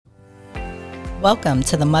Welcome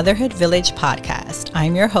to the Motherhood Village podcast.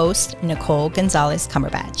 I'm your host, Nicole Gonzalez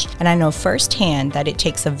Cumberbatch, and I know firsthand that it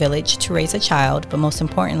takes a village to raise a child, but most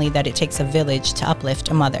importantly, that it takes a village to uplift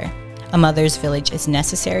a mother. A mother's village is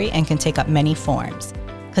necessary and can take up many forms.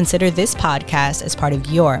 Consider this podcast as part of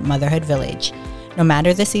your motherhood village. No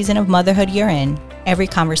matter the season of motherhood you're in, every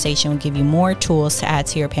conversation will give you more tools to add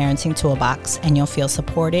to your parenting toolbox, and you'll feel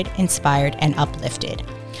supported, inspired, and uplifted.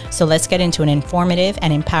 So let's get into an informative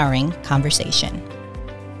and empowering conversation.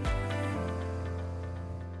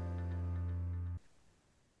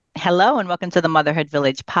 Hello and welcome to the Motherhood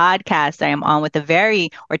Village podcast. I am on with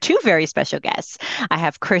two very special guests. I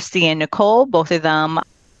have Christy and Nicole, both of them,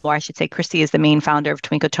 or I should say Christy is the main founder of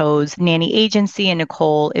Twinkle Toes Nanny Agency, and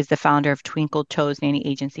Nicole is the founder of Twinkle Toes Nanny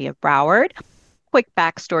Agency of Broward. Quick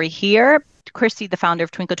backstory here. Christy, the founder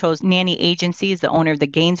of Twinkle Toes Nanny Agency, is the owner of the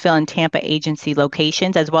Gainesville and Tampa agency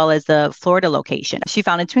locations, as well as the Florida location. She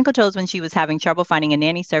founded Twinkle Toes when she was having trouble finding a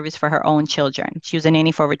nanny service for her own children. She was a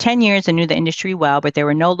nanny for over 10 years and knew the industry well, but there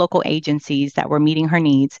were no local agencies that were meeting her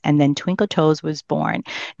needs. And then Twinkle Toes was born.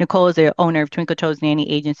 Nicole is the owner of Twinkle Toes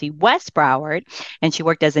Nanny Agency West Broward, and she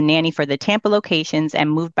worked as a nanny for the Tampa locations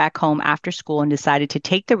and moved back home after school and decided to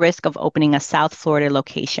take the risk of opening a South Florida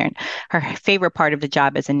location. Her favorite part of the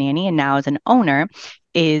job as a nanny and now as an owner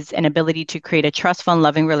is an ability to create a trustful and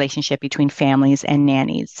loving relationship between families and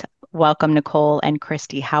nannies. Welcome, Nicole and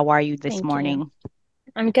Christy. How are you this morning?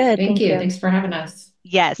 I'm good. Thank you. Thanks for having us.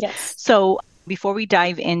 Yes. So before we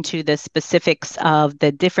dive into the specifics of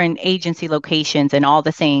the different agency locations and all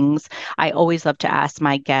the things, I always love to ask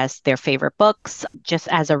my guests their favorite books, just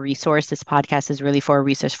as a resource. This podcast is really for a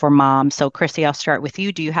resource for moms. So Christy, I'll start with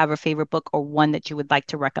you. Do you have a favorite book or one that you would like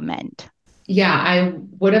to recommend? Yeah, I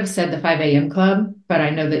would have said the 5 a.m. Club, but I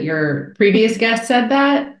know that your previous guest said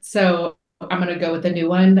that. So I'm going to go with the new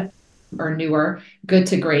one or newer. Good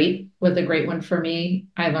to Great was a great one for me.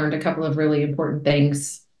 I learned a couple of really important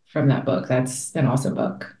things from that book. That's an awesome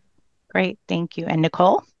book. Great. Thank you. And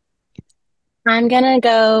Nicole? I'm going to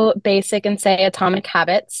go basic and say Atomic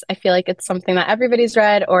Habits. I feel like it's something that everybody's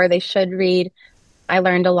read or they should read. I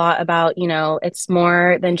learned a lot about, it's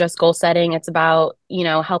more than just goal setting. It's about,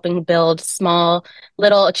 helping build small,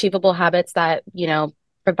 little achievable habits that,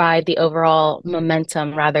 provide the overall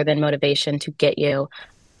momentum rather than motivation to get you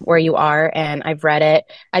where you are. And I've read it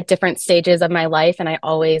at different stages of my life, and I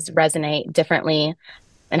always resonate differently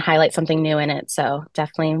and highlight something new in it. So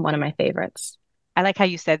definitely one of my favorites. I like how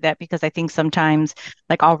you said that because I think sometimes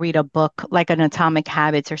like I'll read a book like an Atomic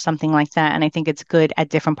Habits or something like that. And I think it's good at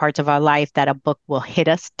different parts of our life that a book will hit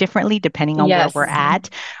us differently depending on where we're at,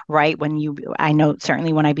 right? I know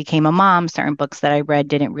certainly when I became a mom, certain books that I read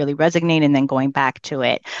didn't really resonate and then going back to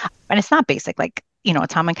it. And it's not basic, like,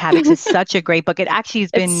 Atomic Habits is such a great book. It actually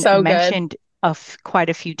has been mentioned quite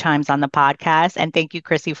a few times on the podcast. And thank you,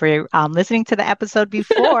 Chrissy, for listening to the episode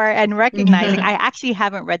before and recognizing. I actually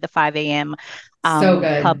haven't read the 5 a.m.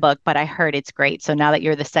 Club book, but I heard it's great. So now that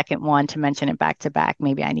you're the second one to mention it back to back,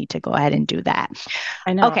 maybe I need to go ahead and do that.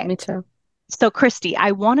 I know. Okay. Me too. So Christy,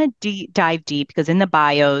 I want to dive deep because in the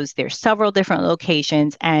bios, there's several different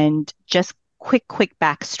locations and just quick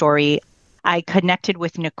backstory. I connected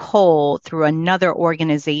with Nicole through another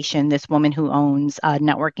organization, this woman who owns a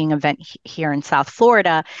networking event here in South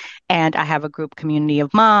Florida. And I have a group community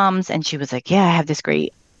of moms. And she was like, yeah, I have this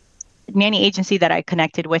great nanny agency that I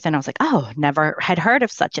connected with. And I was like, oh, never had heard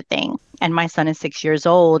of such a thing. And my son is 6 years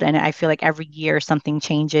old. And I feel like every year something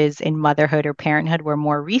changes in motherhood or parenthood where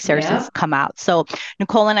more resources come out. So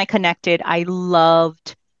Nicole and I connected. I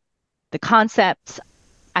loved the concepts.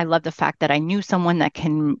 I love the fact that I knew someone that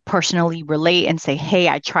can personally relate and say, hey,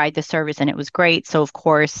 I tried the service and it was great. So of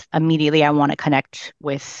course, immediately I want to connect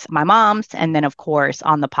with my moms and then of course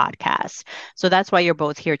on the podcast. So that's why you're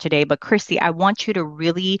both here today. But Christy, I want you to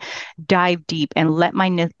really dive deep and let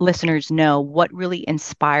my listeners know what really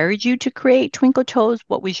inspired you to create Twinkle Toes.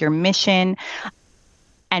 What was your mission?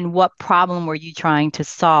 And what problem were you trying to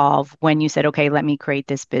solve when you said, okay, let me create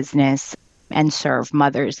this business and serve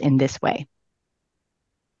mothers in this way?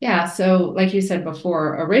 Yeah. So like you said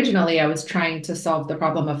before, originally I was trying to solve the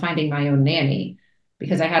problem of finding my own nanny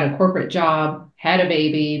because I had a corporate job, had a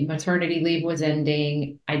baby, maternity leave was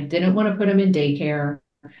ending. I didn't want to put him in daycare.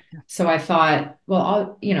 So I thought,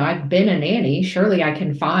 well, I've been a nanny. Surely I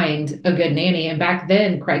can find a good nanny. And back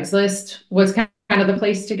then Craigslist was kind of the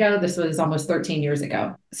place to go. This was almost 13 years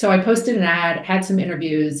ago. So I posted an ad, had some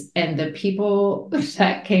interviews, and the people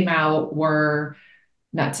that came out were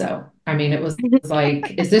nutso. I mean, it was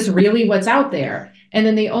like, is this really what's out there? And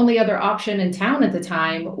then the only other option in town at the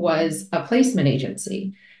time was a placement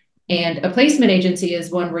agency. And a placement agency is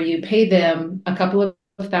one where you pay them a couple of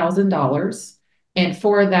 $1,000 And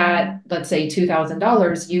for that, let's say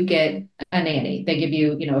 $2,000, you get a nanny. They give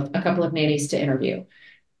you, a couple of nannies to interview.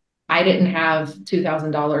 I didn't have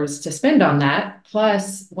 $2,000 to spend on that.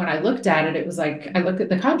 Plus, when I looked at it, it was like, I looked at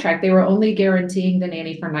the contract, they were only guaranteeing the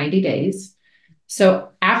nanny for 90 days. So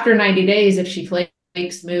after 90 days, if she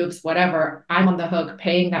flakes, moves, whatever, I'm on the hook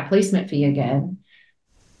paying that placement fee again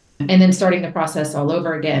and then starting the process all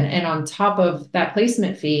over again. And on top of that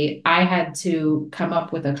placement fee, I had to come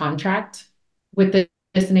up with a contract with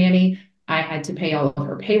this nanny. I had to pay all of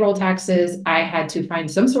her payroll taxes. I had to find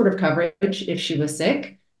some sort of coverage if she was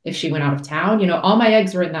sick, if she went out of town. All my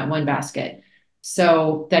eggs were in that one basket.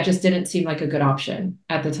 So that just didn't seem like a good option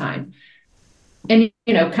at the time. And,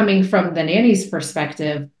 coming from the nanny's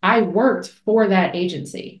perspective, I worked for that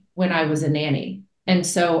agency when I was a nanny. And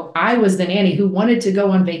so I was the nanny who wanted to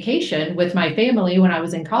go on vacation with my family when I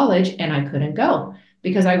was in college, and I couldn't go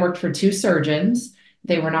because I worked for two surgeons.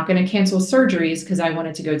 They were not going to cancel surgeries because I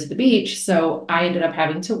wanted to go to the beach. So I ended up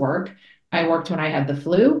having to work. I worked when I had the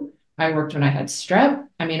flu. I worked when I had strep.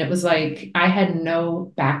 I mean, it was like I had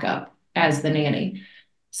no backup as the nanny.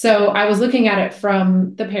 So I was looking at it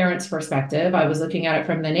from the parents' perspective. I was looking at it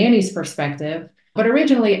from the nanny's perspective. But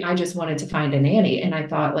originally, I just wanted to find a nanny. And I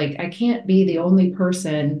thought, like, I can't be the only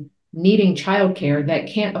person needing childcare that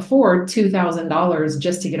can't afford $2,000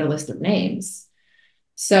 just to get a list of names.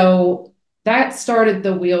 So that started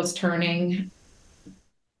the wheels turning.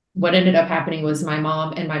 What ended up happening was my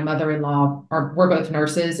mom and my mother-in-law were both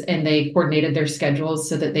nurses, and they coordinated their schedules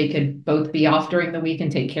so that they could both be off during the week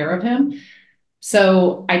and take care of him.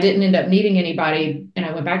 So I didn't end up needing anybody, and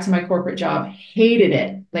I went back to my corporate job, hated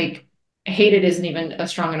it. Like, hated isn't even a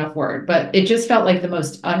strong enough word, but it just felt like the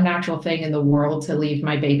most unnatural thing in the world to leave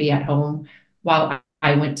my baby at home while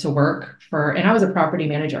I went to work and I was a property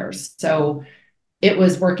manager. So it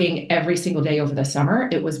was working every single day over the summer.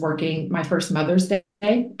 It was working my first Mother's Day.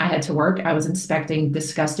 I had to work. I was inspecting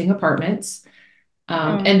disgusting apartments.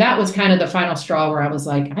 And that was kind of the final straw where I was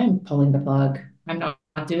like, I'm pulling the plug. I'm not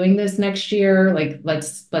doing this next year. Like,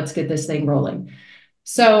 let's get this thing rolling.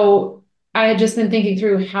 So I had just been thinking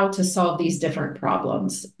through how to solve these different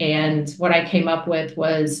problems. And what I came up with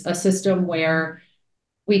was a system where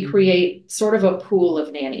we create sort of a pool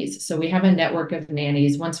of nannies. So we have a network of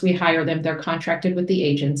nannies. Once we hire them, they're contracted with the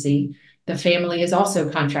agency. The family is also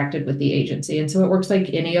contracted with the agency. And so it works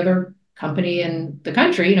like any other company in the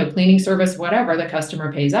country, cleaning service, whatever. The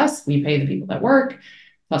customer pays us, we pay the people that work,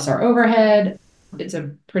 plus our overhead. It's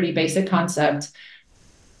a pretty basic concept.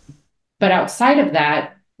 But outside of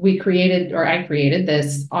that, I created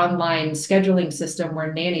this online scheduling system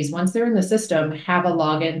where nannies, once they're in the system, have a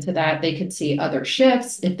login to that. They can see other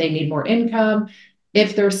shifts if they need more income.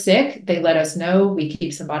 If they're sick, they let us know. We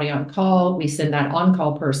keep somebody on call. We send that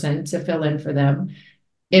on-call person to fill in for them.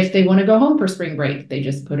 If they want to go home for spring break, they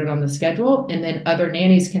just put it on the schedule, and then other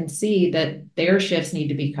nannies can see that their shifts need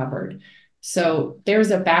to be covered. So there's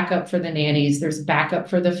a backup for the nannies. There's backup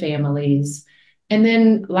for the families. And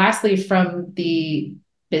then lastly, from the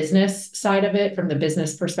business side of it, from the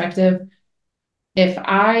business perspective, if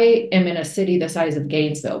I am in a city the size of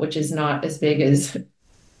Gainesville, which is not as big as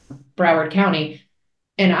Broward County,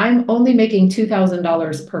 and I'm only making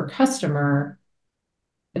 $2,000 per customer,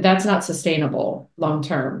 that's not sustainable long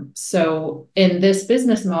term. So in this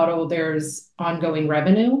business model, there's ongoing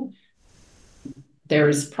revenue.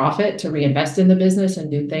 There's profit to reinvest in the business and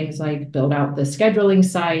do things like build out the scheduling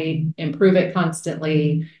site, improve it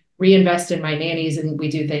constantly, reinvest in my nannies. And we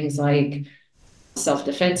do things like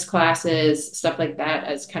self-defense classes, stuff like that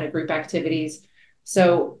as kind of group activities.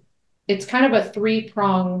 So it's kind of a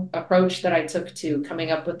three-prong approach that I took to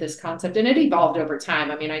coming up with this concept. And it evolved over time.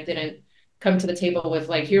 I mean, I didn't come to the table with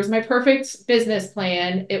like, here's my perfect business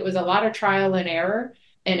plan. It was a lot of trial and error.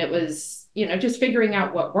 And it was, just figuring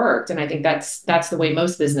out what worked. And I think that's the way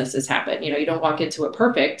most businesses happen. You don't walk into it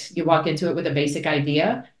perfect. You walk into it with a basic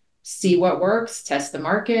idea, see what works, test the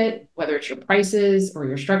market, whether it's your prices or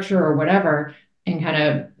your structure or whatever, and kind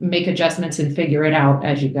of make adjustments and figure it out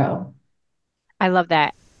as you go. I love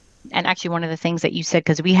that. And actually, one of the things that you said,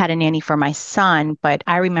 because we had a nanny for my son, but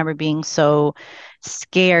I remember being so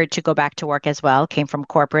scared to go back to work as well. Came from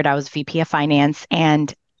corporate. I was VP of finance,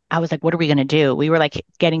 and I was like, what are we going to do? We were like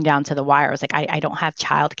getting down to the wire. I was like, I don't have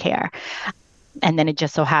childcare. And then it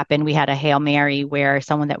just so happened we had a Hail Mary where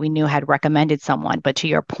someone that we knew had recommended someone. But to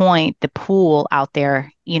your point, the pool out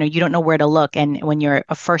there, you don't know where to look. And when you're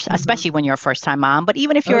especially when you're a first time mom, but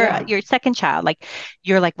even if you're your second child, like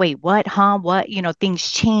you're like, wait, what, huh? What,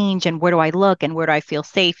 things change, and where do I look and where do I feel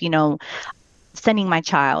safe, sending my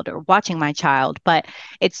child or watching my child. But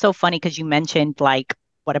it's so funny because you mentioned like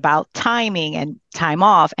what about timing and time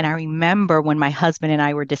off? And I remember when my husband and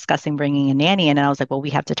I were discussing bringing a nanny in, and I was like, well,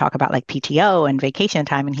 we have to talk about like PTO and vacation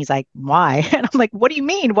time. And he's like, why? And I'm like, what do you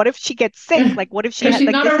mean? What if she gets sick? Like, what if she Because had she's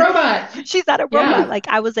like not a this is robot. she's not a robot. Yeah. Like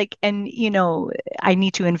I was like, and I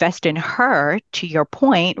need to invest in her to your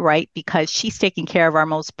point, right? Because she's taking care of our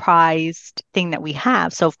most prized thing that we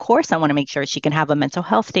have. So of course I want to make sure she can have a mental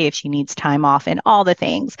health day if she needs time off and all the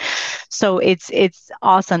things. So it's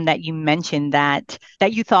awesome that you mentioned that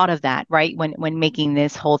you thought of that, right? When making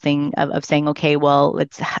this whole thing of saying, okay, well,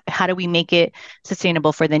 how do we make it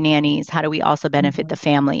sustainable for the nannies? How do we also benefit Mhm. the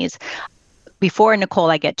families? Before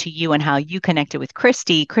Nicole, I get to you and how you connected with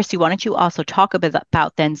Christy. Christy, why don't you also talk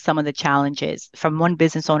about then some of the challenges from one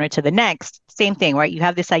business owner to the next? Same thing, right? You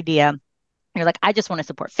have this idea. You're like, I just want to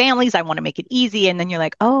support families. I want to make it easy. And then you're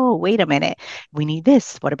like, oh, wait a minute. We need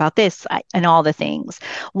this. What about this? And all the things.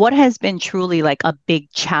 What has been truly like a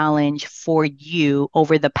big challenge for you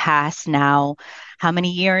over the past now? How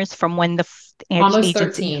many years from when the Almost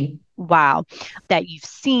agency? 13. Wow, that you've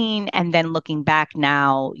seen. And then looking back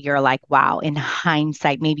now, you're like, wow, in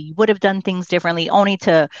hindsight, maybe you would have done things differently, only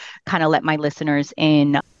to kind of let my listeners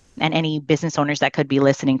in and any business owners that could be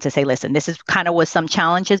listening to say, listen, this is kind of was some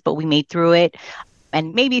challenges, but we made through it.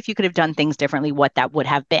 And maybe if you could have done things differently, what that would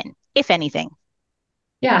have been, if anything.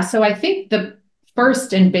 Yeah. So I think the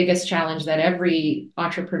first and biggest challenge that every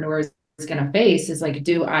entrepreneur is going to face is like,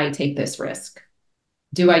 do I take this risk?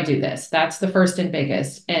 Do I do this? That's the first and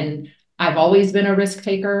biggest. And I've always been a risk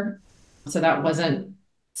taker. So that wasn't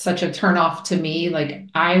such a turnoff to me. Like,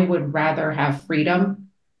 I would rather have freedom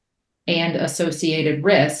and associated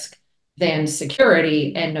risk than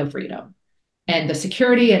security and no freedom. And the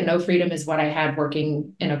security and no freedom is what I had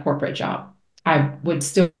working in a corporate job. I would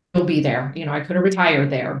still be there. I could have retired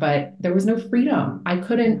there, but there was no freedom. I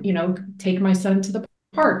couldn't, take my son to the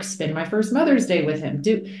park, spend my first Mother's Day with him,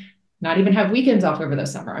 do not even have weekends off over the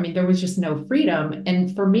summer. I mean, there was just no freedom.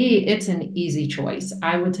 And for me, it's an easy choice.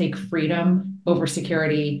 I would take freedom over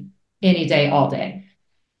security any day, all day.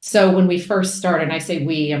 So when we first started, and I say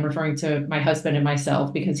we, I'm referring to my husband and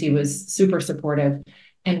myself because he was super supportive.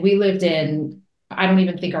 And we lived in, I don't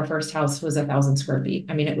even think our first house was 1,000 square feet.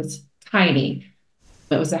 I mean, it was tiny.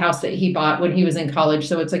 It was a house that he bought when he was in college.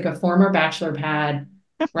 So it's like a former bachelor pad.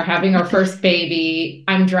 We're having our first baby.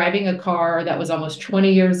 I'm driving a car that was almost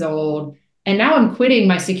 20 years old. And now I'm quitting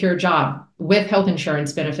my secure job with health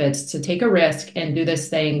insurance benefits to take a risk and do this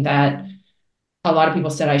thing that a lot of people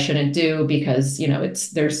said I shouldn't do because,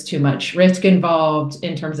 there's too much risk involved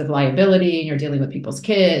in terms of liability and you're dealing with people's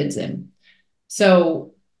kids. And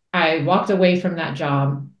so I walked away from that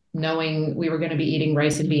job knowing we were going to be eating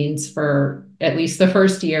rice and beans for at least the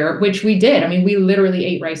first year, which we did. I mean, we literally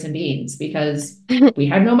ate rice and beans because we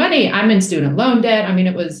had no money. I'm in student loan debt. I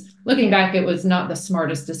mean, looking back, it was not the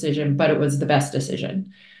smartest decision, but it was the best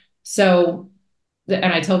decision. So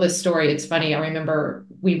and I tell this story, it's funny. I remember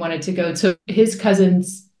we wanted to go to his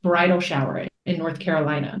cousin's bridal shower in North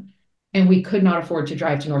Carolina, and we could not afford to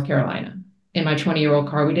drive to North Carolina in my 20-year-old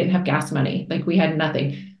car. We didn't have gas money, like we had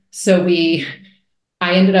nothing. So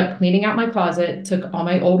I ended up cleaning out my closet, took all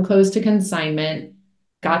my old clothes to consignment,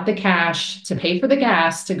 got the cash to pay for the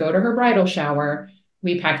gas to go to her bridal shower.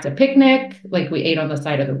 We packed a picnic, like we ate on the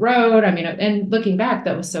side of the road. I mean, and looking back,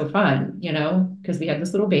 that was so fun, because we had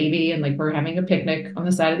this little baby and like we're having a picnic on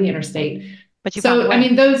the side of the interstate. But you found a So, I way.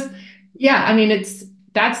 mean, yeah, I mean,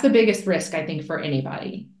 that's the biggest risk, I think, for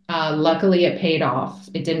anybody. Luckily, it paid off.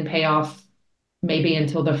 It didn't pay off maybe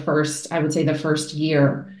until I would say the first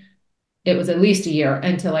year. It was at least a year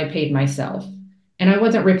until I paid myself. And I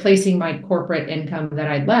wasn't replacing my corporate income that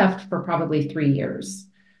I'd left for probably 3 years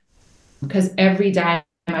because every dime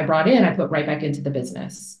I brought in, I put right back into the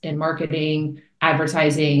business in marketing,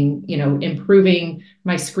 advertising, improving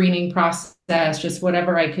my screening process, just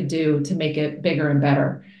whatever I could do to make it bigger and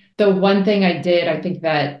better. The one thing I did, I think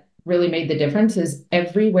that really made the difference is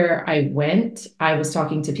everywhere I went, I was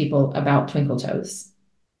talking to people about Twinkle Toes.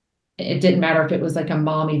 It didn't matter if it was like a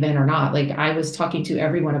mom event or not. Like I was talking to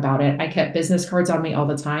everyone about it. I kept business cards on me all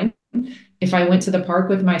the time. If I went to the park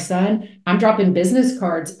with my son, I'm dropping business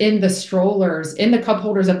cards in the strollers, in the cup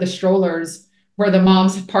holders of the strollers where the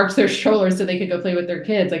moms parked their strollers so they could go play with their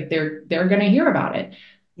kids. Like they're going to hear about it.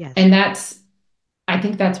 Yes. And I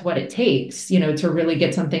think that's what it takes, to really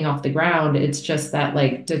get something off the ground. It's just that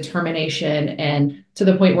like determination and to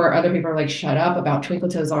the point where other people are like, shut up about Twinkle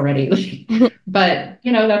Toes already. But,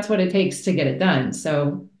 that's what it takes to get it done.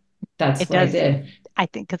 So that's It what I does. did. I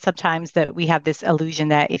think that sometimes that we have this illusion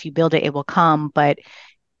that if you build it, it will come, but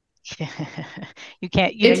You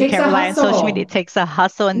can't, It you takes can't a rely on social media. It hustle. takes a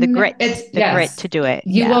hustle and It's the grit yes, to do it.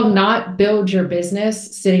 you Yeah. will not build your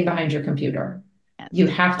business sitting behind your computer. Yes. You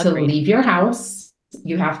have to Agreed. leave your house.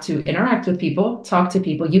 You have to interact with people, talk to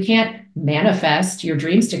people. You can't manifest your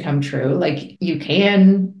dreams to come true. Like you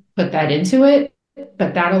can put that into it,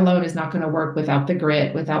 but that alone is not going to work without the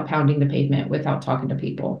grit, without pounding the pavement, without talking to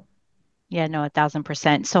people. Yeah, no,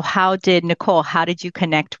 1,000%. So Nicole, how did you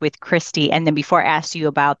connect with Christy? And then before I ask you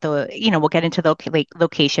about we'll get into the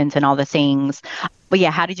locations and all the things. But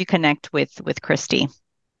yeah, how did you connect with Christy?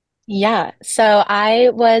 Yeah, so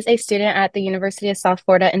I was a student at the University of South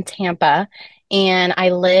Florida in Tampa, and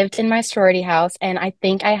I lived in my sorority house, and I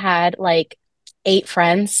think I had like 8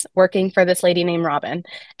 friends working for this lady named Robin,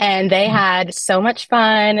 and they had so much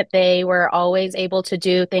fun. They were always able to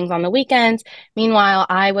do things on the weekends. Meanwhile,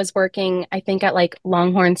 I was working, I think, at like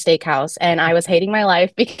Longhorn Steakhouse, and I was hating my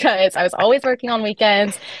life because I was always working on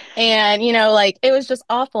weekends, and like it was just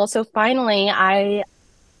awful. So finally, I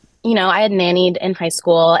had nannied in high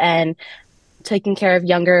school and taking care of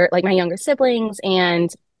like my younger siblings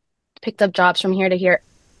and picked up jobs from here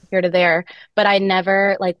to there, but I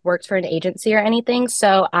never like worked for an agency or anything.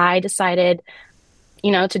 So I decided,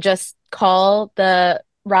 to just call the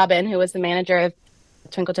Robin, who was the manager of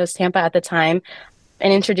Twinkle Toast Tampa at the time,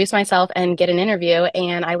 and introduce myself and get an interview.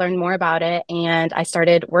 And I learned more about it and I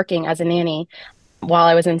started working as a nanny while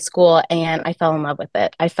I was in school, and I fell in love with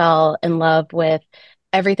it. I fell in love with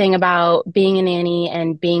everything about being a nanny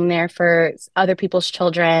and being there for other people's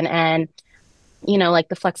children, and like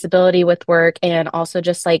the flexibility with work and also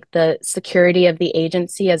just like the security of the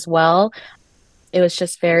agency as well. It was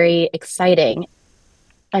just very exciting.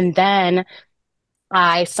 And then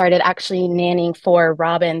I started actually nannying for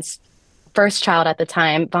Robin's first child at the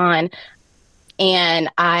time, Vaughn, and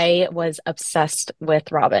I was obsessed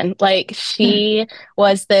with Robin. Like she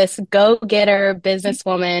was this go-getter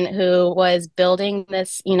businesswoman who was building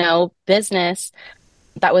this, business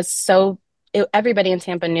that was everybody in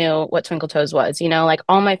Tampa knew what Twinkle Toes was, like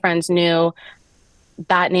all my friends knew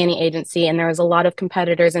that nanny agency, and there was a lot of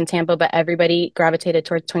competitors in Tampa, but everybody gravitated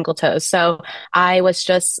towards Twinkle Toes. So I was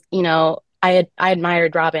just, I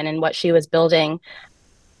admired Robin and what she was building,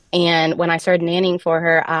 and when I started nannying for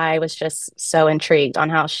her, I was just so intrigued on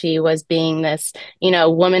how she was being this,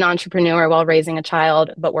 woman entrepreneur while raising a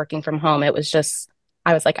child, but working from home. It was just,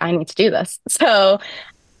 I was like, I need to do this. So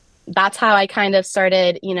that's how I kind of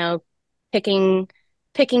started, picking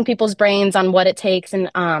people's brains on what it takes and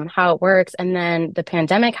how it works. And then the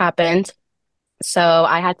pandemic happened. So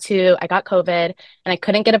I got COVID and I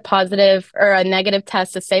couldn't get a positive or a negative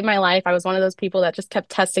test to save my life. I was one of those people that just kept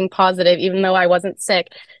testing positive, even though I wasn't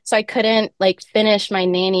sick. So I couldn't like finish my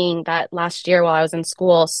nannying that last year while I was in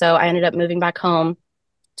school. So I ended up moving back home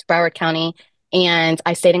to Broward County, and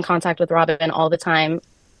I stayed in contact with Robin all the time.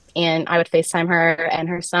 And I would FaceTime her and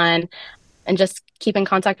her son and just keep in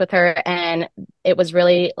contact with her. And it was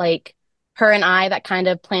really like her and I that kind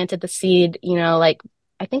of planted the seed, like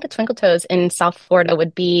I think a Twinkle Toes in South Florida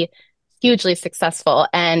would be hugely successful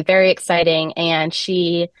and very exciting. And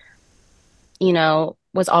she,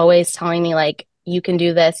 was always telling me like, you can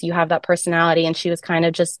do this, you have that personality. And she was kind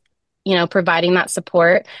of just, providing that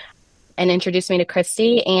support and introduced me to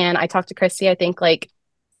Christy. And I talked to Christy, I think like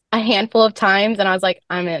a handful of times, and I was like,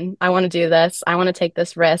 I'm in. I want to do this. I want to take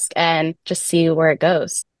this risk and just see where it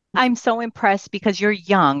goes. I'm so impressed because you're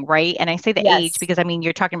young, right? And I say the age Yes. because I mean,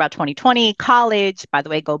 you're talking about 2020, college. By the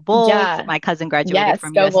way, go Bulls. Yeah. My cousin graduated Yes.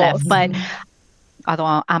 from Go USF, Bulls. but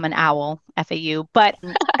although I'm an owl, FAU, but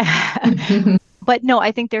but no,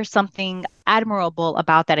 I think there's something admirable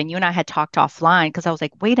about that. And you and I had talked offline because I was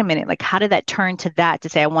like, wait a minute, like how did that turn to that to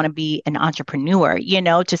say I want to be an entrepreneur,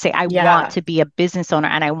 to say I want Yeah. to be a business owner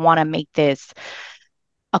and I want to make this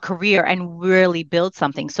a career and really build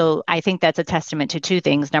something. So I think that's a testament to two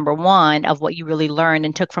things. Number one, of what you really learned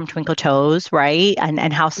and took from Twinkle Toes, right?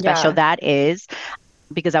 And how special Yeah. that is.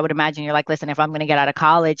 Because I would imagine you're like, listen, if I'm going to get out of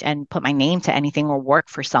college and put my name to anything or work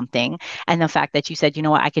for something, and the fact that you said, you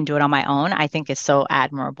know what, I can do it on my own, I think is so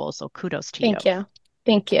admirable. So kudos to you. Thank you.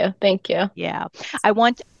 Thank you. Thank you. Yeah. I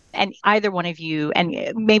want, and either one of you,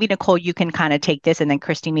 and maybe Nicole, you can kind of take this, and then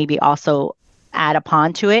Christy maybe also add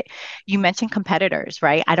upon to it. You mentioned competitors,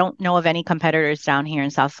 right? I don't know of any competitors down here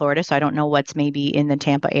in South Florida, so I don't know what's maybe in the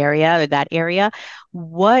Tampa area or that area.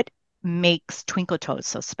 What makes Twinkle Toes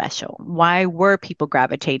so special? Why were people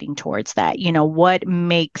gravitating towards that? What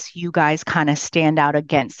makes you guys kind of stand out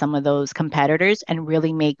against some of those competitors and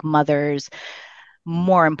really make mothers,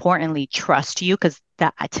 more importantly, trust you? Because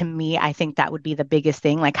that, to me, I think that would be the biggest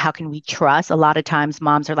thing. Like, how can we trust? A lot of times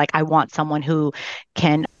moms are like, I want someone who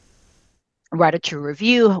can write a true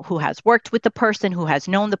review, who has worked with the person, who has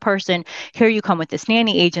known the person. Here you come with this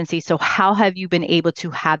nanny agency. So how have you been able to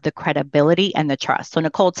have the credibility and the trust? So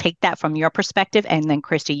Nicole, take that from your perspective, and then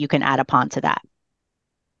Christy, you can add upon to that.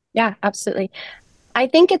 Yeah, absolutely. I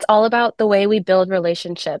think it's all about the way we build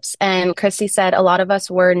relationships. And Christy said a lot of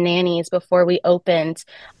us were nannies before we opened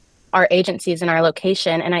our agencies in our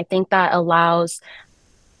location. And I think that allows,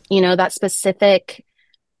 that specific,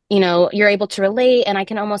 you're able to relate, and I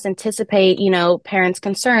can almost anticipate, parents'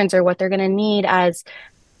 concerns or what they're going to need as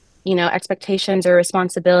expectations or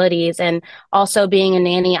responsibilities. And also being a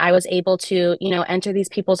nanny, I was able to, enter these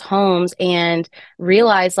people's homes and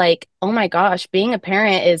realize like, oh my gosh, being a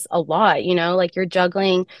parent is a lot, like you're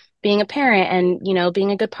juggling being a parent and,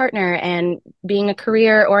 being a good partner and being a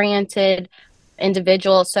career oriented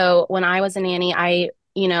individual. So when I was a nanny, I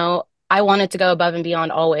wanted to go above and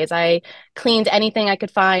beyond always. I cleaned anything I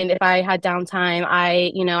could find if I had downtime.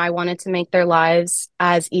 I wanted to make their lives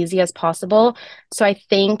as easy as possible. So I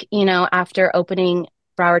think, after opening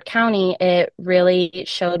Broward County, it really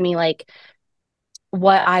showed me like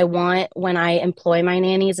what I want when I employ my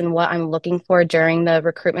nannies and what I'm looking for during the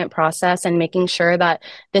recruitment process, and making sure that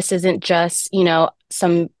this isn't just,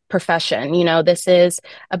 some profession. This is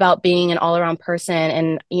about being an all-around person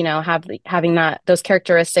and, having those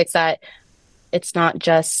characteristics that it's not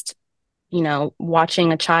just,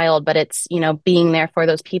 watching a child, but it's, being there for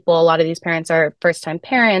those people. A lot of these parents are first-time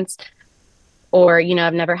parents or,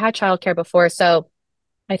 have never had childcare before. So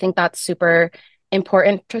I think that's super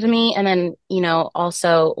important to me. And then,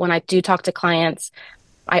 also when I do talk to clients,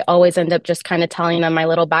 I always end up just kind of telling them my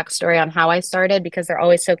little backstory on how I started, because they're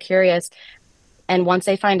always so curious. And once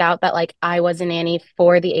they find out that like I was a nanny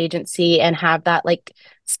for the agency and have that like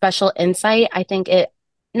special insight, I think it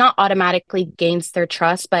not automatically gains their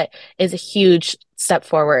trust, but is a huge step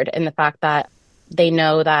forward in the fact that they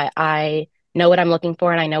know that I know what I'm looking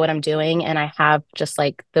for and I know what I'm doing. And I have just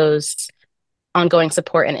like those ongoing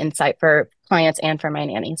support and insight for clients and for my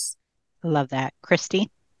nannies. Love that. Christy?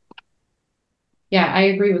 Yeah, I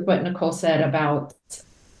agree with what Nicole said about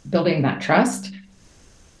building that trust.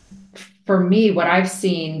 For me, what I've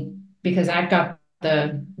seen, because I've got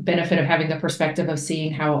the benefit of having the perspective of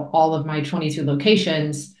seeing how all of my 22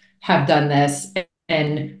 locations have done this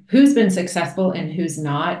and who's been successful and who's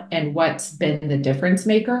not, and what's been the difference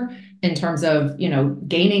maker in terms of,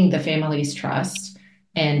 gaining the family's trust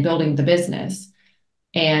and building the business.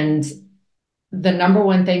 And the number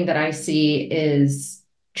one thing that I see is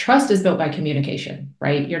trust is built by communication,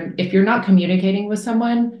 right? If you're not communicating with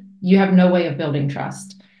someone, you have no way of building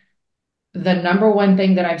trust. The number one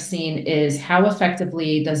thing that I've seen is how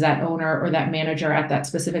effectively does that owner or that manager at that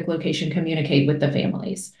specific location communicate with the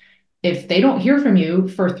families. If they don't hear from you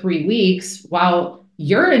for 3 weeks while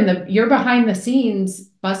you're behind the scenes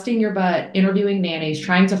busting your butt, interviewing nannies,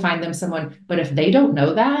 trying to find them someone, but if they don't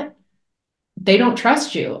know that, they don't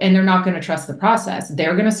trust you and they're not going to trust the process.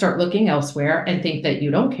 They're going to start looking elsewhere and think that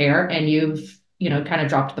you don't care and you've, kind of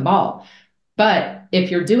dropped the ball. But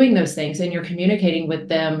if you're doing those things and you're communicating with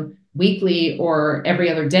them weekly or every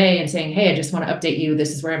other day and saying, hey, I just want to update you.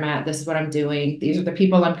 This is where I'm at. This is what I'm doing. These are the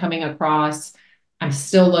people I'm coming across. I'm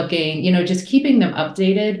still looking, just keeping them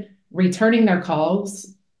updated, returning their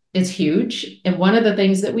calls is huge. And one of the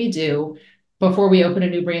things that we do before we open a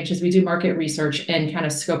new branch is we do market research and kind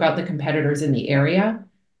of scope out the competitors in the area.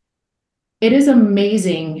 It is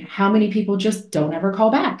amazing how many people just don't ever call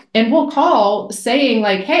back and will call saying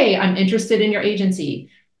like, hey, I'm interested in your agency.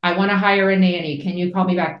 I want to hire a nanny. Can you call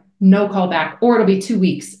me back? No call back, or it'll be 2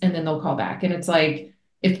 weeks and then they'll call back. And it's like,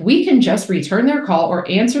 if we can just return their call or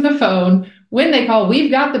answer the phone when they call,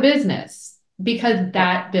 we've got the business, because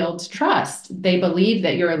that builds trust. They believe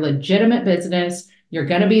that you're a legitimate business. You're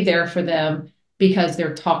going to be there for them because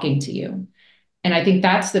they're talking to you. And I think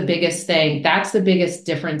that's the biggest thing. That's the biggest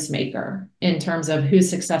difference maker in terms of who's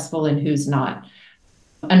successful and who's not.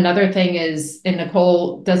 Another thing is, and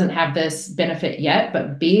Nicole doesn't have this benefit yet,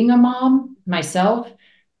 but being a mom myself,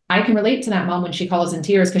 I can relate to that mom when she calls in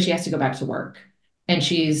tears because she has to go back to work and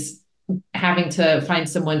she's having to find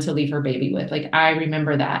someone to leave her baby with. Like, I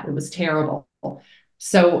remember that. It was terrible.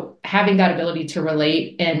 So having that ability to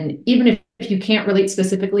relate, and even if you can't relate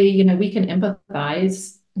specifically, we can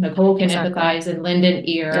empathize. Nicole can empathize and lend an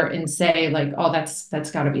ear and say like, oh,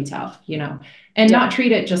 that's got to be tough, and not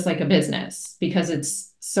treat it just like a business, because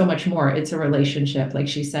it's so much more. It's a relationship, like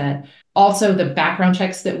she said. Also, the background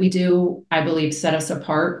checks that we do, I believe, set us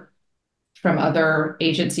apart from other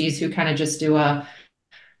agencies who kind of just do a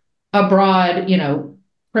broad,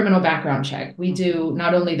 criminal background check. We do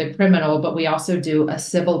not only the criminal, but we also do a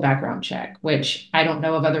civil background check, which I don't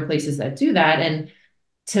know of other places that do that. And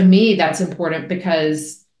to me, that's important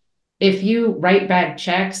because if you write bad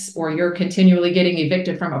checks or you're continually getting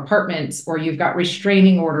evicted from apartments or you've got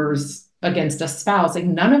restraining orders against a spouse, like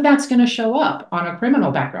none of that's going to show up on a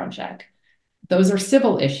criminal background check. Those are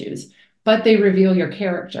civil issues, but they reveal your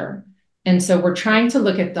character. And so we're trying to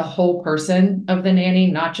look at the whole person of the nanny,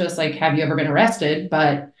 not just like, have you ever been arrested,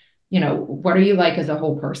 but what are you like as a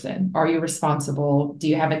whole person? Are you responsible? Do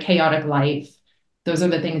you have a chaotic life? Those are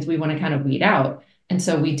the things we want to kind of weed out. And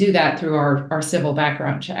so we do that through our civil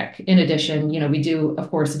background check. In addition, we do, of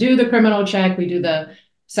course, do the criminal check. We do the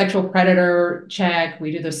sexual predator check.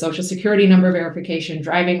 We do the social security number verification,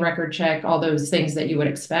 driving record check, all those things that you would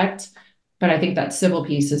expect. But I think that civil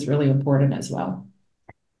piece is really important as well.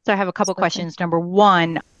 So I have a couple questions. Number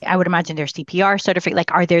one, I would imagine they're CPR certificate.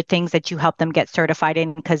 Like, are there things that you help them get certified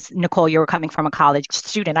in? Because Nicole, you were coming from a college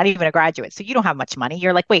student, not even a graduate. So you don't have much money.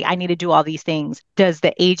 You're like, wait, I need to do all these things. Does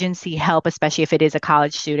the agency help, especially if it is a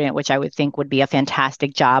college student, which I would think would be a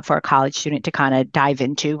fantastic job for a college student to kind of dive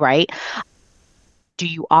into, right? Do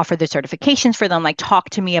you offer the certifications for them? Like, talk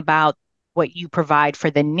to me about what you provide for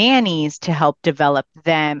the nannies to help develop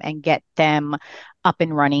them and get them up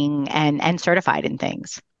and running and certified in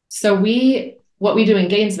things. So what we do in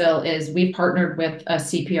Gainesville is we partnered with a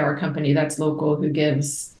CPR company that's local who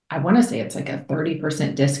gives, I want to say it's like a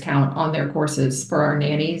 30% discount on their courses for our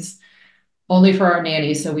nannies, only for our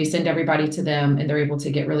nannies. So we send everybody to them and they're able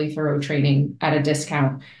to get really thorough training at a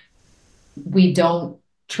discount. We don't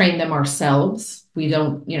train them ourselves. We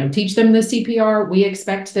don't, teach them the CPR. We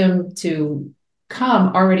expect them to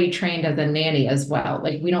come already trained as a nanny as well.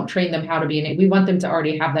 Like we don't train them how to be a nanny. We want them to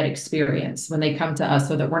already have that experience when they come to us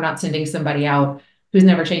so that we're not sending somebody out who's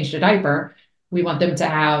never changed a diaper. We want them to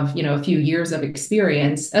have, a few years of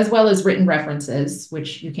experience as well as written references,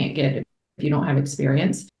 which you can't get if you don't have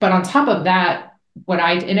experience. But on top of that,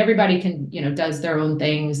 and everybody can, does their own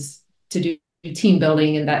things to do team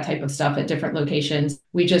building and that type of stuff at different locations.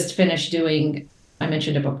 We just finished doing, I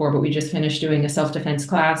mentioned it before, but we just finished doing a self-defense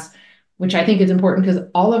class, which I think is important because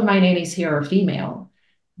all of my nannies here are female.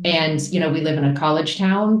 And, we live in a college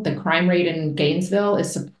town. The crime rate in Gainesville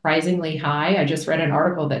is surprisingly high. I just read an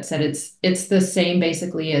article that said it's the same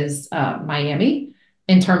basically as Miami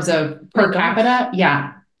in terms of per capita.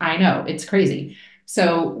 Yeah, I know. It's crazy.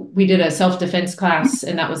 So we did a self-defense class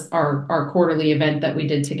and that was our quarterly event that we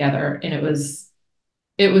did together. And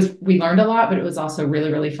we learned a lot, but it was also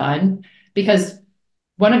really, really fun because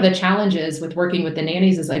one of the challenges with working with the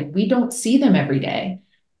nannies is like, we don't see them every day.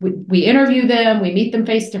 We interview them, we meet them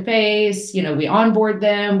face to face, we onboard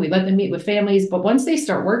them, we let them meet with families. But once they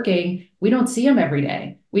start working, we don't see them every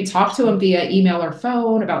day. We talk to them via email or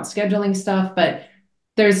phone about scheduling stuff, but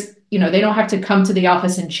there's, they don't have to come to the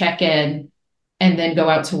office and check in and then go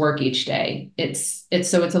out to work each day. It's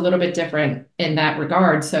a little bit different in that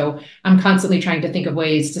regard. So I'm constantly trying to think of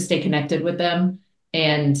ways to stay connected with them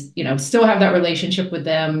and, still have that relationship with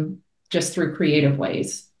them just through creative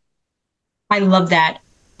ways. I love that.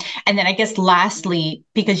 And then I guess lastly,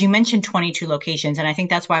 because you mentioned 22 locations, and I think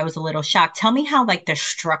that's why I was a little shocked. Tell me how like the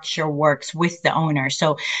structure works with the owner.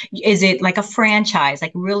 So is it like a franchise?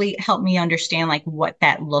 Like really help me understand like what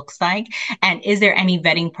that looks like. And is there any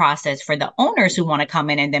vetting process for the owners who want to come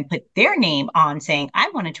in and then put their name on saying, I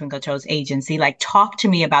want a Twinkle Toes agency? Like talk to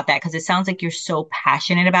me about that because it sounds like you're so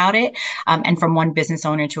passionate about it. And from one business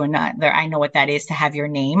owner to another, I know what that is to have your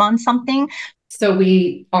name on something. So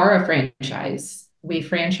we are a franchise. We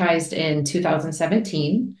franchised in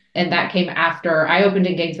 2017, and that came after I opened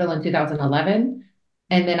in Gainesville in 2011.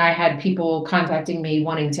 And then I had people contacting me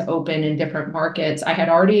wanting to open in different markets. I had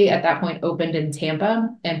already at that point opened in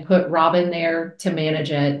Tampa and put Robin there to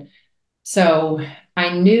manage it. So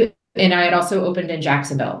I knew, and I had also opened in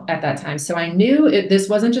Jacksonville at that time. So I knew this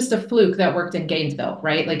wasn't just a fluke that worked in Gainesville,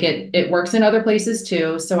 right? Like it works in other places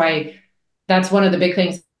too. So that's one of the big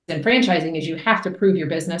things in franchising is you have to prove your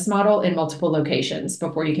business model in multiple locations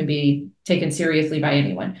before you can be taken seriously by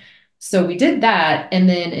anyone. So we did that. And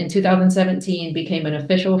then in 2017 became an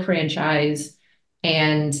official franchise.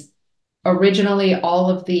 And originally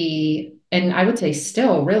and I would say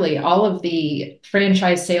still really all of the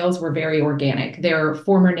franchise sales were very organic. They're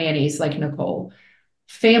former nannies like Nicole,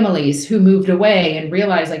 families who moved away and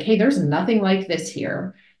realized like, hey, there's nothing like this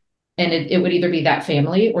here. And it would either be that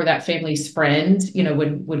family or that family's friend,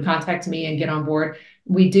 would contact me and get on board.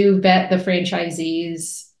 We do vet the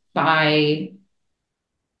franchisees by,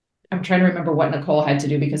 I'm trying to remember what Nicole had to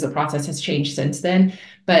do because the process has changed since then.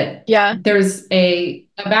 But yeah, there's a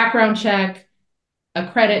background check, a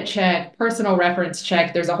credit check, personal reference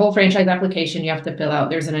check. There's a whole franchise application you have to fill out.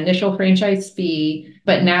 There's an initial franchise fee,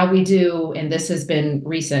 but now we do, and this has been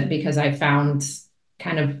recent because I found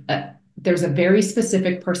kind of there's a very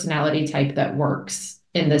specific personality type that works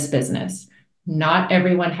in this business. Not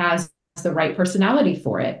everyone has the right personality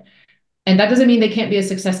for it. And that doesn't mean they can't be a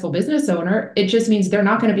successful business owner. It just means they're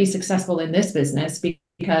not going to be successful in this business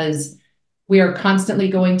because we are constantly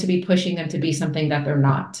going to be pushing them to be something that they're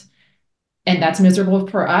not. And that's miserable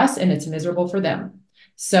for us and it's miserable for them.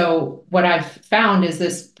 So what I've found is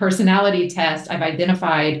this personality test, I've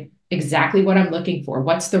identified exactly what I'm looking for.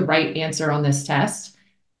 What's the right answer on this test?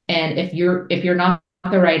 And if you're not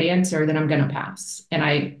the right answer, then I'm going to pass. And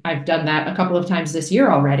I've done that a couple of times this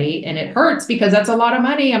year already, and it hurts because that's a lot of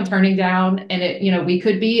money I'm turning down. And we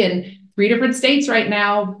could be in 3 different states right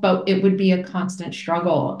now, but it would be a constant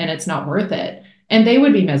struggle, and it's not worth it. And they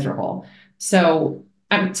would be miserable. So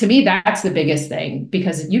to me, that's the biggest thing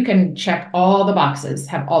because you can check all the boxes,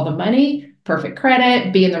 have all the money, perfect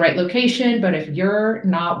credit, be in the right location, but if you're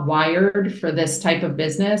not wired for this type of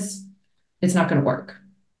business, it's not going to work.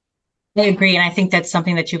 I agree. And I think that's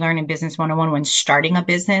something that you learn in Business 101 when starting a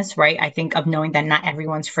business, right? I think of knowing that not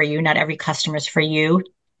everyone's for you, not every customer's for you.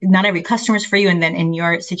 Not every customer's for you. And then in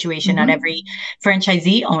your situation, not Mm-hmm. every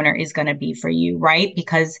franchisee owner is going to be for you, right?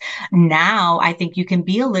 Because now I think you can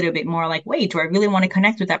be a little bit more like, wait, do I really want to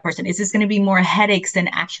connect with that person? Is this going to be more headaches than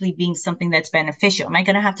actually being something that's beneficial? Am I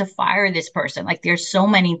going to have to fire this person? Like there's so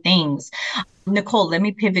many things. Nicole, let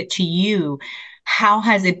me pivot to you. How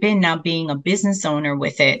has it been now being a business owner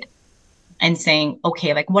with it? And saying,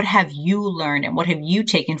 okay, like what have you learned and what have you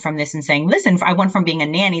taken from this and saying, listen, I went from being a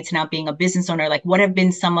nanny to now being a business owner. Like what have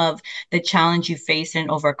been some of the challenge you faced and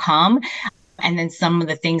overcome? And then some of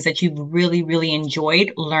the things that you've really, really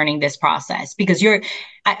enjoyed learning this process because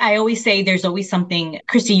I always say there's always something,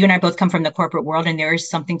 Christy, you and I both come from the corporate world and there is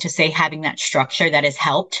something to say having that structure that has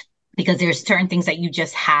helped because there's certain things that you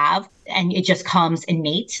just have and it just comes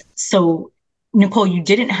innate. So Nicole, you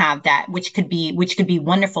didn't have that, which could be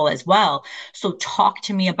wonderful as well. So talk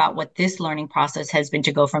to me about what this learning process has been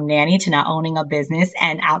to go from nanny to now owning a business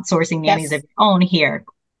and outsourcing nannies of Yes. your own here.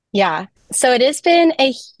 Yeah. So it has been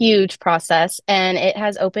a huge process and it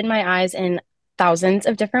has opened my eyes in thousands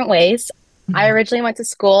of different ways. I Mm-hmm. originally went to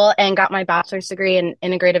school and got my bachelor's degree in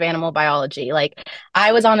integrative animal biology. Like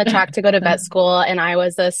I was on the track to go to vet school and I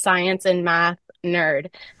was a science and math nerd.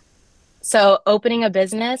 So opening a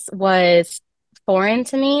business was foreign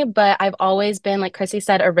to me, but I've always been, like Chrissy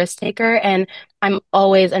said, a risk taker, and I'm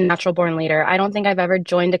always a natural born leader. I don't think I've ever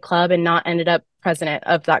joined a club and not ended up president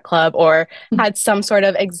of that club or had some sort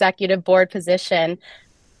of executive board position.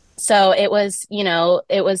 So it was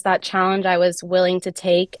that challenge I was willing to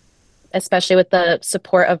take, especially with the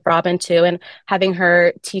support of Robin too, and having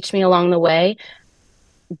her teach me along the way.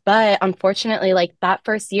 But unfortunately, like that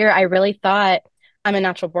first year, I really thought I'm a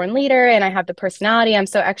natural born leader and I have the personality. I'm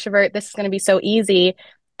so extrovert. This is going to be so easy.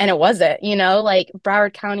 And it wasn't, like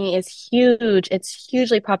Broward County is huge. It's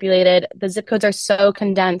hugely populated. The zip codes are so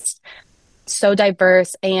condensed, so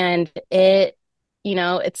diverse. And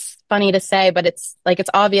it's funny to say, but it's like,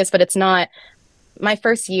 it's obvious, but it's not. My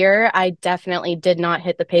first year, I definitely did not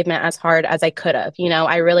hit the pavement as hard as I could have.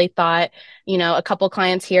 I really thought, a couple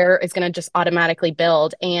clients here is going to just automatically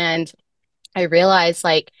build. And I realized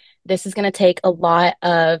like this is going to take a lot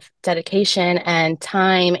of dedication and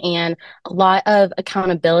time and a lot of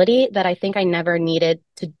accountability that I think I never needed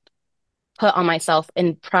to put on myself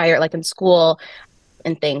in prior, like in school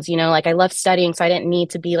and things, like I love studying. So I didn't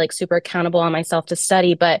need to be like super accountable on myself to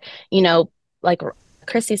study. But, like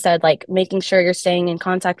Christy said, like making sure you're staying in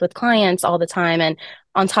contact with clients all the time. And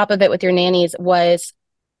on top of it with your nannies was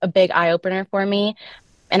a big eye opener for me.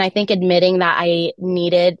 And I think admitting that I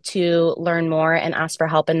needed to learn more and ask for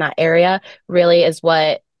help in that area really is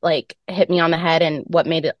what like hit me on the head and what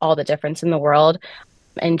made it all the difference in the world.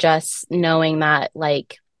 And just knowing that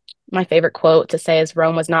like my favorite quote to say is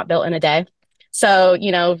Rome was not built in a day. So,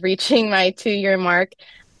 reaching my 2-year mark,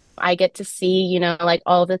 I get to see, like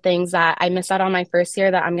all the things that I missed out on my first year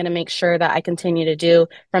that I'm going to make sure that I continue to do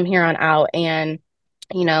from here on out. And,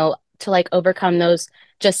 to like overcome those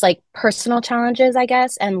just like personal challenges, I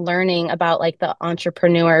guess, and learning about like the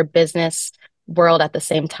entrepreneur business world at the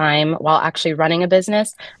same time while actually running a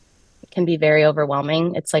business can be very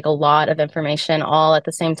overwhelming. It's like a lot of information all at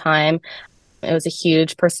the same time. It was a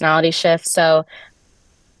huge personality shift. So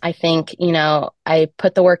I think, I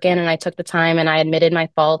put the work in and I took the time and I admitted my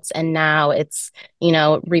faults. And now it's,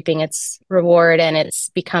 reaping its reward and it's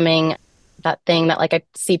becoming that thing that like I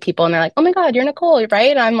see people and they're like, oh my God, you're Nicole, right?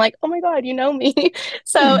 And I'm like, oh my God, you know me.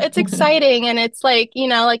 So it's exciting and it's like,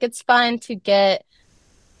 like it's fun to get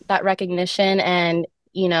that recognition and,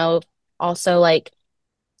 also like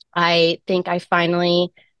I think I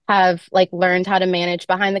finally have like learned how to manage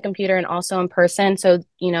behind the computer and also in person. So,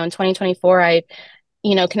 in 2024, I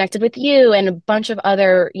connected with you and a bunch of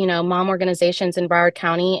other, mom organizations in Broward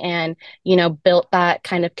County and, built that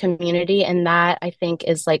kind of community. And that I think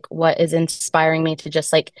is like what is inspiring me to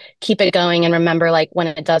just like keep it going and remember like when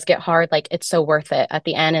it does get hard, like it's so worth it at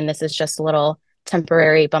the end. And this is just a little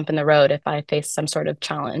temporary bump in the road if I face some sort of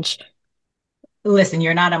challenge. Listen,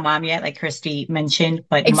 you're not a mom yet, like Christy mentioned,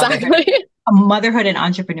 but Exactly. motherhood and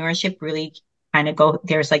entrepreneurship really kind of go,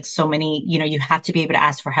 there's like so many, you have to be able to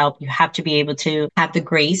ask for help. You have to be able to have the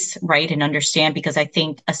grace, right? And understand, because I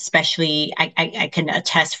think especially I can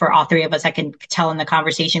attest for all three of us, I can tell in the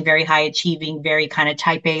conversation, very high achieving, very kind of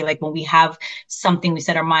type A, like when we have something we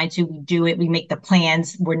set our mind to, we do it, we make the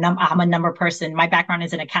plans. I'm a number person. My background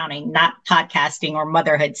is in accounting, not podcasting or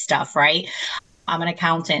motherhood stuff, right? I'm an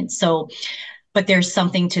accountant. So but there's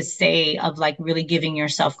something to say of like really giving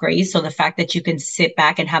yourself grace. So the fact that you can sit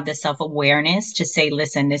back and have the self-awareness to say,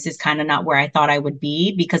 listen, this is kind of not where I thought I would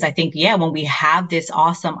be. Because I think, yeah, when we have this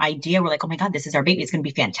awesome idea, we're like, oh my God, this is our baby. It's going to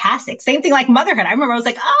be fantastic. Same thing like motherhood. I remember I was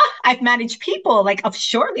like, I've managed people. Like, oh,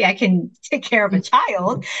 surely I can take care of a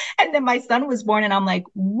child. And then my son was born and I'm like,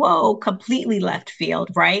 whoa, completely left field,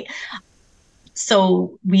 right?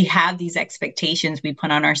 So we have these expectations we put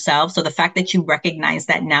on ourselves. So the fact that you recognize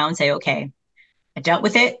that now and say, okay, I dealt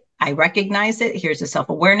with it. I recognize it. Here's the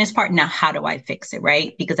self-awareness part. Now, how do I fix it?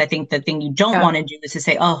 Right. Because I think the thing you don't Yeah. want to do is to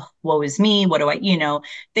say, oh, woe is me. What do I,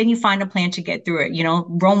 then you find a plan to get through it.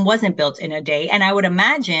 Rome wasn't built in a day. And I would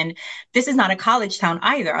imagine this is not a college town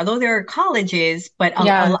either, although there are colleges, but,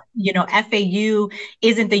 Yeah. FAU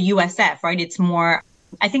isn't the USF, right? It's more,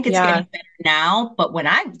 I think it's Yeah. getting better now. But when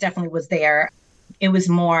I definitely was there, it was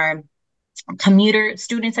more commuter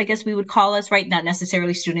students, I guess we would call us, right? Not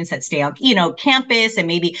necessarily students that stay on, campus and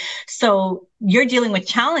maybe. So you're dealing with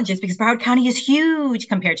challenges because Broward County is huge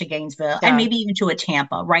compared to Gainesville and Yeah. maybe even to a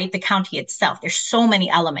Tampa, right? The county itself, there's so many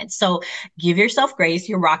elements. So give yourself grace.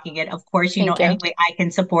 You're rocking it. Of course, Thank you. any way I can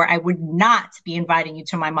support, I would not be inviting you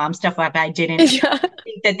to my mom's stuff if I didn't Yeah.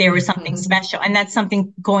 think that there was something special. And that's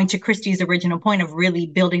something going to Christy's original point of really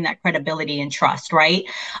building that credibility and trust, right?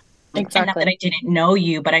 And not that Exactly. I didn't know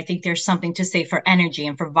you, but I think there's something to say for energy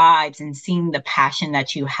and for vibes and seeing the passion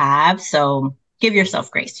that you have. So give yourself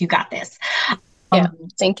grace. You got this. Yeah. Um,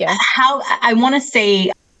 Thank you. how I want to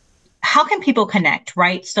say, how can people connect,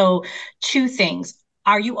 right? So two things.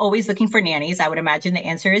 Are you always looking for nannies? I would imagine the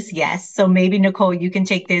answer is yes. So maybe Nicole, you can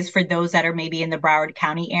take this for those that are maybe in the Broward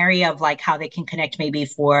County area of like how they can connect maybe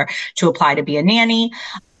to apply to be a nanny.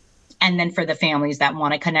 And then for the families that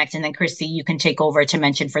want to connect. And then Christy, you can take over to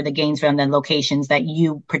mention for the Gainesville and then locations that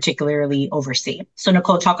you particularly oversee. So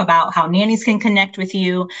Nicole, talk about how nannies can connect with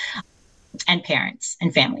you and parents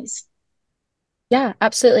and families. Yeah,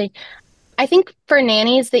 absolutely. I think for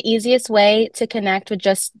nannies, the easiest way to connect would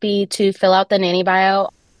just be to fill out the nanny bio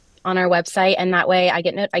on our website, and that way I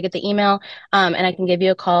get the email, and I can give you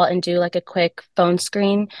a call and do like a quick phone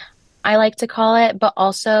screen, I like to call it. But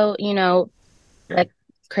also, like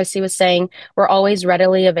Chrissy was saying, we're always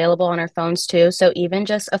readily available on our phones too. So even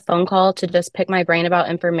just a phone call to just pick my brain about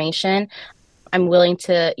information, I'm willing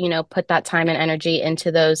to, put that time and energy into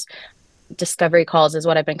those discovery calls is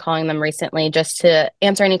what I've been calling them recently, just to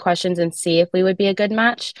answer any questions and see if we would be a good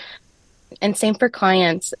match. And same for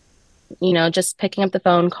clients, just picking up the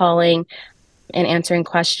phone, calling and answering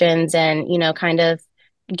questions and, kind of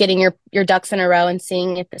getting your ducks in a row and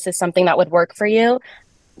seeing if this is something that would work for you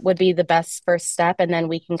would be the best first step. And then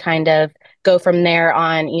we can kind of go from there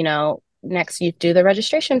on, next you do the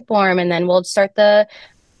registration form and then we'll start the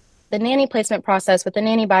nanny placement process with the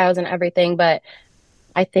nanny bios and everything. But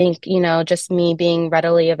I think, just me being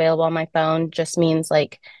readily available on my phone just means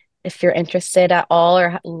like if you're interested at all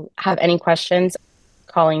or have any questions,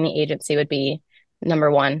 calling the agency would be number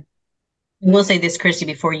one. I will say this, Christy,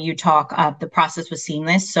 before you talk, the process was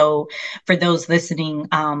seamless. So for those listening,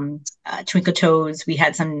 Twinkle Toes, we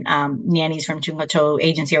had some nannies from Twinkle Toe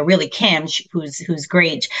agency, or really Kim, who's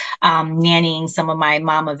great, nannying some of my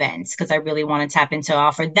mom events because I really want to tap into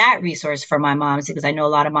offer that resource for my moms because I know a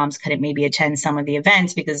lot of moms couldn't maybe attend some of the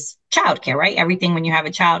events because childcare, right? Everything when you have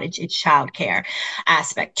a child, it's childcare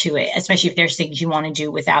aspect to it, especially if there's things you want to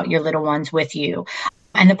do without your little ones with you.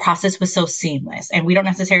 And the process was so seamless. And we don't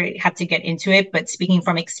necessarily have to get into it, but speaking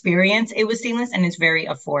from experience, it was seamless and it's very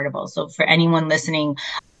affordable. So for anyone listening,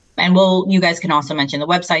 and you guys can also mention the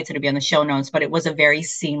websites, it'll be on the show notes, but it was a very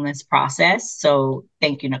seamless process. So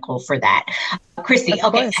thank you, Nicole, for that. Christy,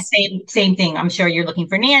 Of okay, course. same thing. I'm sure you're looking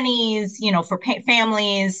for nannies, for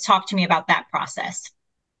families. Talk to me about that process.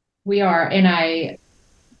 We are, and I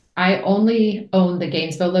only own the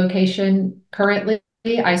Gainesville location currently.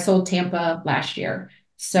 I sold Tampa last year.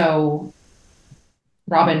 So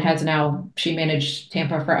Robin has now, she managed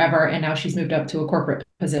Tampa forever, and now she's moved up to a corporate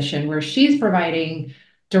position where she's providing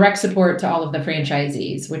direct support to all of the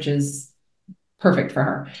franchisees, which is perfect for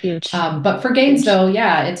her. Huge. But for Gainesville,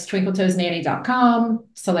 yeah, it's twinkletoesnanny.com.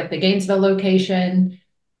 Select the Gainesville location.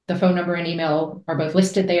 The phone number and email are both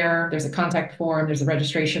listed there. There's a contact form, there's a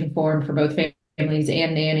registration form for both families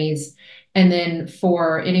and nannies. And then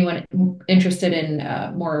for anyone interested in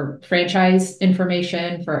more franchise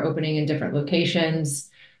information for opening in different locations,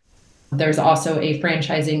 there's also a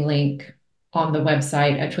franchising link on the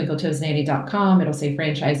website at twinkletoesnanny.com. It'll say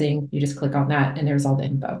franchising. You just click on that and there's all the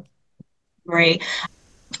info. Great.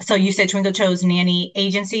 So you said Twinkle Toes Nanny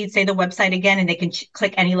Agency. Say the website again, and they can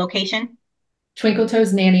click any location.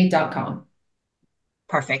 twinkletoesnanny.com.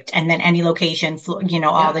 Perfect. And then any location,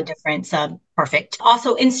 all the different perfect.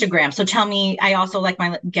 Also Instagram. So tell me, I also like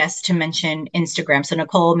my guests to mention Instagram. So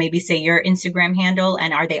Nicole, maybe say your Instagram handle,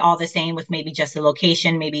 and are they all the same with maybe just the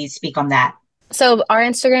location? Maybe speak on that. So our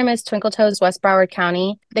Instagram is Twinkle Toes West Broward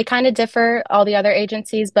County. They kind of differ, all the other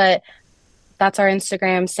agencies, but that's our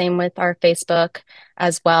Instagram. Same with our Facebook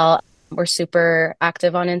as well. We're super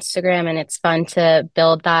active on Instagram, and it's fun to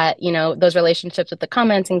build that, those relationships with the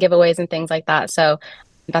comments and giveaways and things like that. So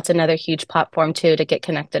that's another huge platform too to get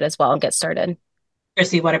connected as well and get started.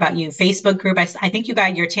 Chrissy, what about you? Facebook group? I think you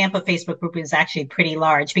got your Tampa Facebook group is actually pretty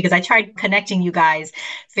large because I tried connecting you guys.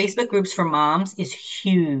 Facebook groups for moms is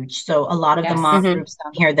huge. So a lot of the mom groups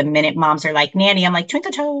down here, the minute moms are like, Nanny, I'm like,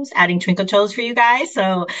 Twinkle Toes, adding Twinkle Toes for you guys.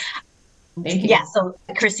 So yeah. So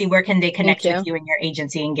Chrissy, where can they connect with you and your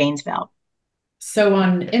agency in Gainesville? So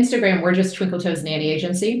on Instagram, we're just Twinkle Toes Nanny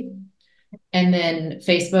Agency. And then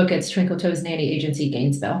Facebook, it's Twinkle Toes Nanny Agency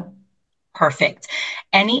Gainesville. Perfect.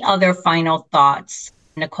 Any other final thoughts?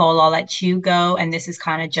 Nicole, I'll let you go. And this is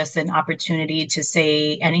kind of just an opportunity to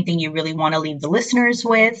say anything you really want to leave the listeners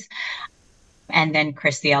with. And then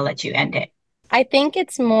Christy, I'll let you end it. I think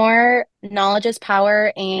it's more knowledge is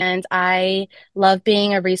power, and I love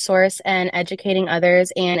being a resource and educating others.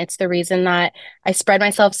 And it's the reason that I spread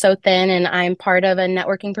myself so thin, and I'm part of a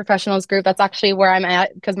networking professionals group. That's actually where I'm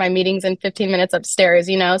at because my meeting's in 15 minutes upstairs,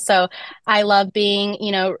 So I love being,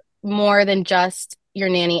 more than just your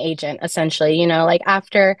nanny agent, essentially, like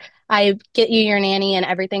after I get you your nanny and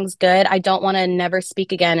everything's good, I don't want to never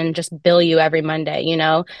speak again and just bill you every Monday,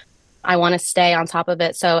 I want to stay on top of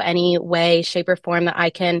it. So any way, shape, or form that I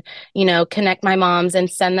can, connect my moms and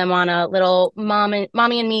send them on a little mommy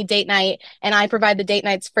and me date night, and I provide the date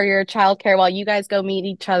nights for your childcare while you guys go meet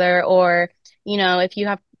each other, or, if you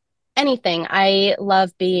have anything. I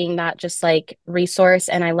love being that just like resource,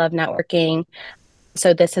 and I love networking.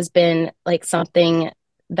 So this has been like something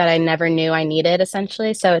that I never knew I needed,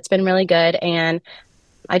 essentially. So it's been really good. And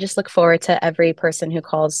I just look forward to every person who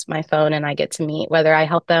calls my phone and I get to meet, whether I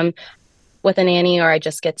help them with a nanny or I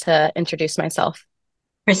just get to introduce myself.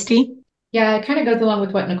 Christy? Yeah, it kind of goes along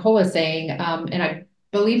with what Nicole is saying. And I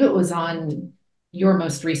believe it was on your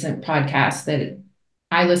most recent podcast that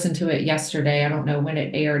I listened to it yesterday. I don't know when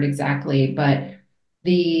it aired exactly, but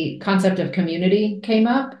the concept of community came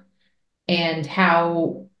up and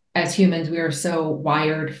how as humans, we are so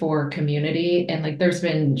wired for community. And like, there's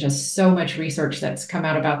been just so much research that's come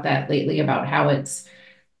out about that lately, about how it's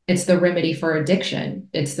the remedy for addiction.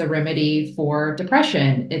 It's the remedy for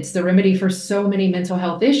depression. It's the remedy for so many mental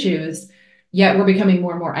health issues. Yet we're becoming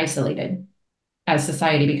more and more isolated as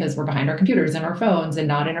society because we're behind our computers and our phones and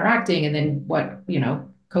not interacting. And then what,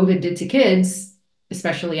 COVID did to kids,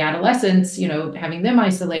 especially adolescents, having them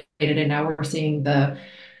isolated. And now we're seeing the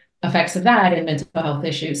effects of that in mental health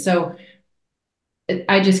issues. So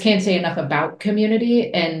I just can't say enough about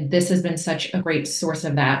community. And this has been such a great source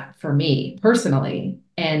of that for me personally.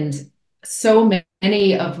 And so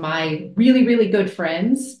many of my really, really good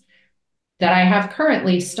friends that I have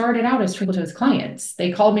currently started out as Twinkle Toes clients.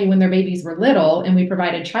 They called me when their babies were little and we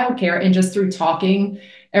provided childcare. And just through talking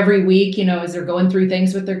every week, as they're going through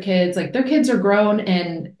things with their kids, like their kids are grown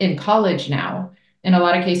and in college now. In a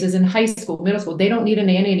lot of cases in high school, middle school, they don't need a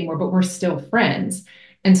nanny anymore, but we're still friends.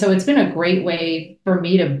 And so it's been a great way for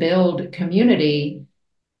me to build community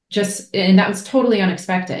and that was totally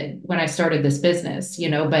unexpected when I started this business,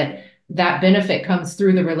 but that benefit comes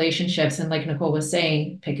through the relationships. And like Nicole was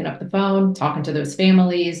saying, picking up the phone, talking to those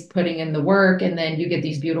families, putting in the work, and then you get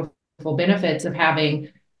these beautiful benefits of having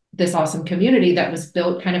this awesome community that was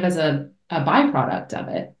built kind of as a byproduct of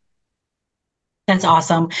it. That's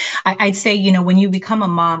awesome. I'd say, when you become a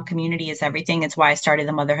mom, community is everything. It's why I started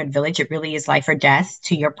the Motherhood Village. It really is life or death.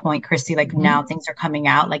 To your point, Christy, like now things are coming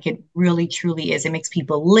out. Like it really, truly is. It makes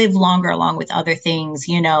people live longer along with other things,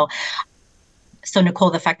 So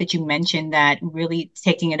Nicole, the fact that you mentioned that really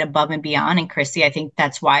taking it above and beyond, and Chrissy, I think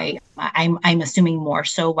that's why I'm assuming more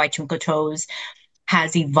so why Twinkle Toes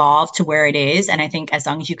has evolved to where it is. And I think as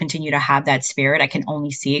long as you continue to have that spirit, I can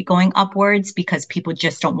only see it going upwards because people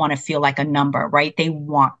just don't want to feel like a number, right? They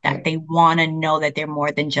want that. They want to know that they're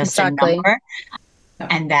more than just a number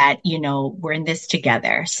and that, we're in this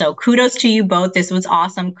together. So kudos to you both. This was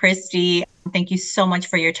awesome. Christy, thank you so much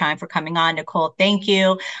for your time, for coming on. Nicole, thank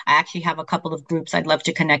you. I actually have a couple of groups I'd love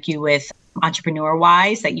to connect you with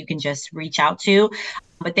entrepreneur-wise that you can just reach out to.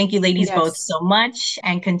 But thank you, ladies, both so much,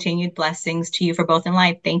 and continued blessings to you for both in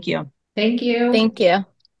life. Thank you. Thank you. Thank you.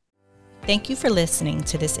 Thank you for listening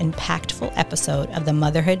to this impactful episode of the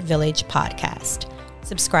Motherhood Village podcast.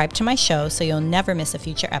 Subscribe to my show so you'll never miss a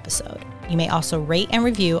future episode. You may also rate and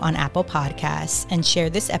review on Apple Podcasts and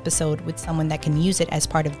share this episode with someone that can use it as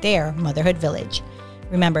part of their motherhood village.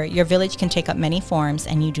 Remember, your village can take up many forms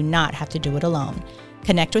and you do not have to do it alone.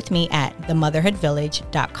 Connect with me at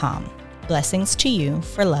themotherhoodvillage.com. Blessings to you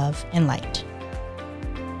for love and light.